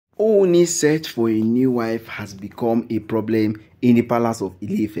OONI'S search for a new wife has become a problem in the palace of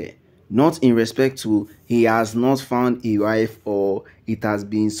Ile-Ife. Not in respect to he has not found a wife or it has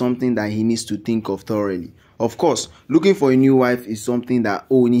been something that he needs to think of thoroughly. Of course, looking for a new wife is something that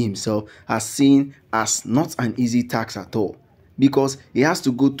OONI himself has seen as not an easy task at all, because he has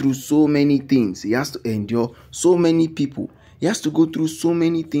to go through so many things. He has to endure so many people. He has to go through so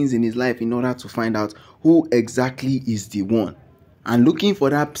many things in his life in order to find out who exactly is the one. And looking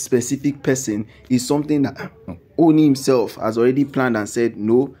for that specific person is something that OONI himself has already planned and said,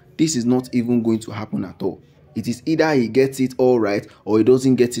 no, this is not even going to happen at all. It is either he gets it all right or he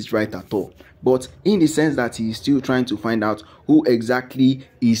doesn't get it right at all. But in the sense that he is still trying to find out who exactly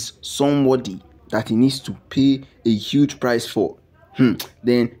is somebody that he needs to pay a huge price for,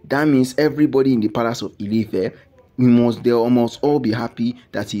 then that means everybody in the palace of Ile-Ife, they must all be happy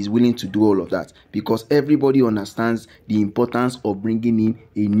that he is willing to do all of that, because everybody understands the importance of bringing in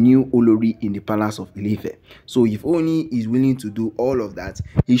a new Olori in the palace of Ile-Ife. So if OONI is willing to do all of that,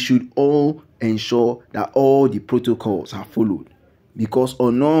 he should all ensure that all the protocols are followed, because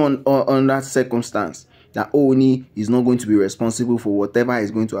on that circumstance, that OONI is not going to be responsible for whatever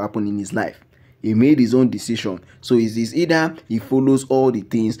is going to happen in his life. He made his own decision, so it is either he follows all the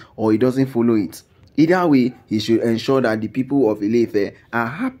things or he doesn't follow it. Either way, he should ensure that the people of Ile-Ife are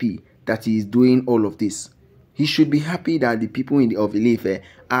happy that he is doing all of this. He should be happy that the people of Ile-Ife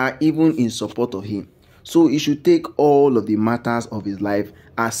are even in support of him. So he should take all of the matters of his life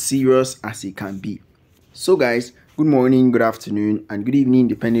as serious as he can be. So guys, good morning, good afternoon, and good evening,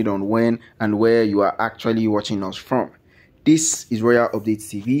 depending on when and where you are actually watching us from. This is Royal Updates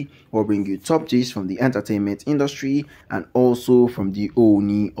TV. We'll bring you top gist from the entertainment industry and also from the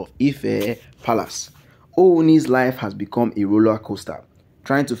OONI of Ife Palace. OONI's life has become a roller coaster,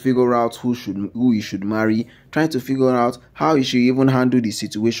 trying to figure out who he should marry, trying to figure out how he should even handle the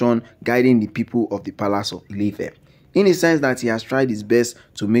situation guiding the people of the palace of Ile-Ife. In the sense that he has tried his best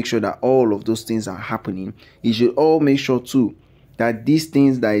to make sure that all of those things are happening, he should all make sure too that these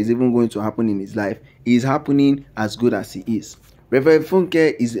things that is even going to happen in his life is happening as good as he is. Rev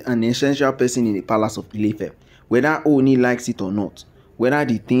Funke is an essential person in the palace of Ile-Ife, whether OONI likes it or not. Whether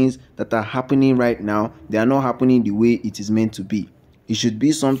the things that are happening right now, they are not happening the way it is meant to be. It should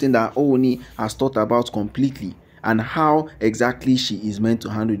be something that OONI has thought about completely, and how exactly she is meant to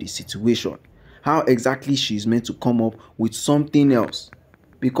handle the situation. How exactly she is meant to come up with something else.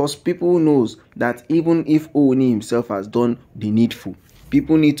 Because people knows that even if OONI himself has done the needful,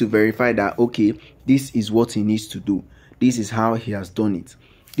 people need to verify that, okay, this is what he needs to do. This is how he has done it.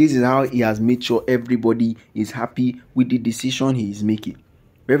 This is how he has made sure everybody is happy with the decision he is making.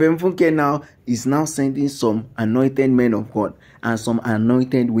 Rev Funke now is sending some anointed men of God and some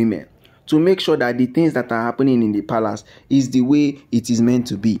anointed women to make sure that the things that are happening in the palace is the way it is meant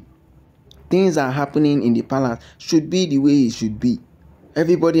to be. Things are happening in the palace should be the way it should be.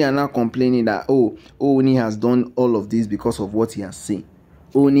 Everybody are now complaining that, oh, OONI has done all of this because of what he has seen.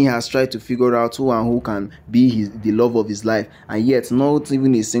 OONI has tried to figure out who and who can be the love of his life, and yet not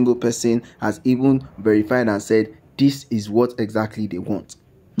even a single person has even verified and said this is what exactly they want.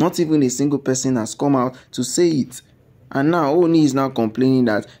 Not even a single person has come out to say it. And now OONI is now complaining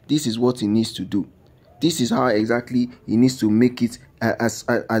that this is what he needs to do. This is how exactly he needs to make it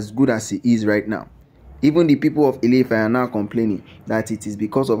as good as he is right now. Even the people of Ile-Ife are now complaining that it is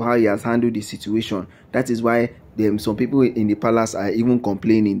because of how he has handled the situation. That is why some people in the palace are even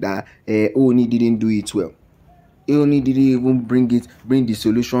complaining that OONI didn't do it well. OONI didn't even bring the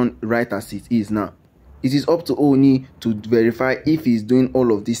solution right as it is now. It is up to OONI to verify if he is doing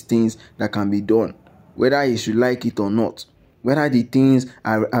all of these things that can be done, whether he should like it or not, whether the things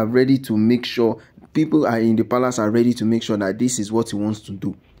are ready to make sure, people are in the palace are ready to make sure that this is what he wants to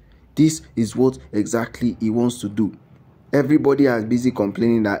do. This is what exactly he wants to do. Everybody is busy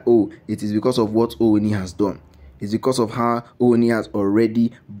complaining that, oh, it is because of what OONI has done. It's because of how OONI has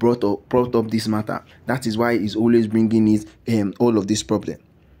already brought up this matter. That is why he's always bringing all of this problem.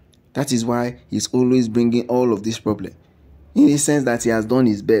 That is why he's always bringing all of this problem. In the sense that he has done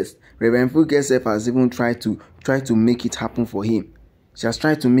his best. Rev Funke herself has even tried to make it happen for him. She has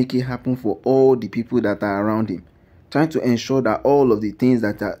tried to make it happen for all the people that are around him, trying to ensure that all of the things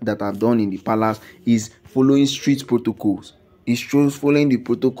that are done in the palace is following strict protocols. It's following the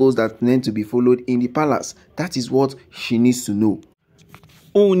protocols that need to be followed in the palace. That is what she needs to know.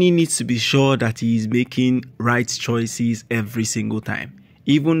 OONI needs to be sure that he is making right choices every single time.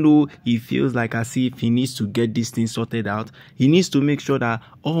 Even though he feels like as if he needs to get this thing sorted out, he needs to make sure that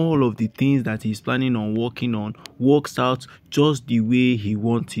all of the things that he's planning on working on works out just the way he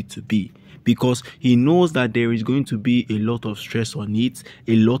wants it to be. because he knows that there is going to be a lot of stress on it,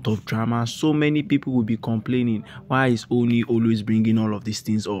 a lot of drama. So many people will be complaining, why is Oni always bringing all of these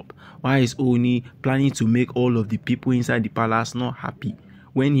things up? Why is Oni planning to make all of the people inside the palace not happy?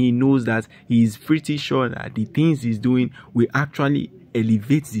 When he knows that he is pretty sure that the things he's doing will actually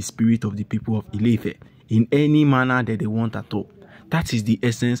elevate the spirit of the people of Ile-Ife in any manner that they want at all. That is the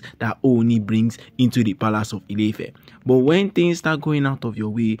essence that Oni brings into the palace of Ile-Ife. But when things start going out of your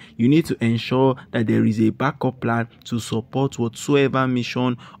way, you need to ensure that there is a backup plan to support whatsoever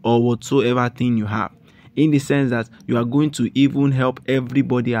mission or whatsoever thing you have. In the sense that you are going to even help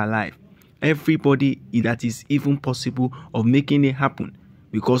everybody alive. Everybody that is even possible of making it happen.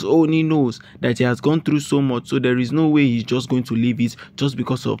 Because Oni knows that he has gone through so much, so there is no way he's just going to leave it just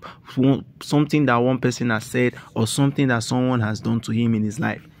because of something that one person has said or something that someone has done to him in his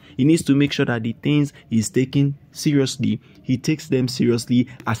life. He needs to make sure that the things he's taking seriously, he takes them seriously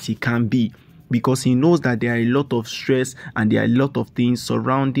as he can be. Because he knows that there are a lot of stress and there are a lot of things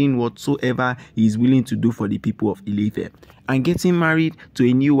surrounding whatsoever he is willing to do for the people of Ile-Ife. And getting married to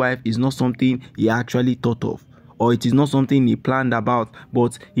a new wife is not something he actually thought of, or it is not something he planned about,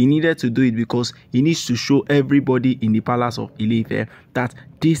 but he needed to do it because he needs to show everybody in the palace of Ile-Ife that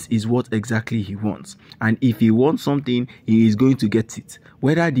this is what exactly he wants. And if he wants something, he is going to get it.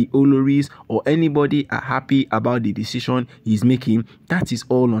 Whether the Oloris or anybody are happy about the decision he's making, that is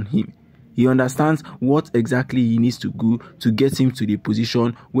all on him. He understands what exactly he needs to do to get him to the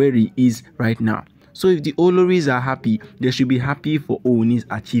position where he is right now. So if the Oloris are happy, they should be happy for Ooni's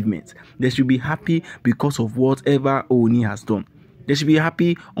achievements. They should be happy because of whatever Ooni has done. They should be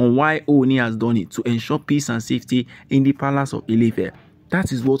happy on why Ooni has done it, to ensure peace and safety in the palace of Ile-Ife.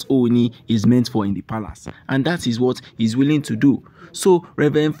 That is what Ooni is meant for in the palace. And that is what he's willing to do. So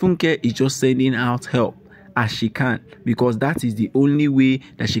Rev Funke is just sending out help as she can, because that is the only way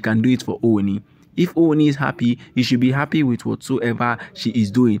that she can do it for Ooni. If Ooni is happy, he should be happy with whatsoever she is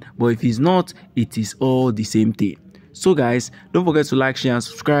doing. But if he's not, it is all the same thing. So guys, don't forget to like, share and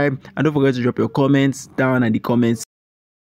subscribe. And don't forget to drop your comments down in the comments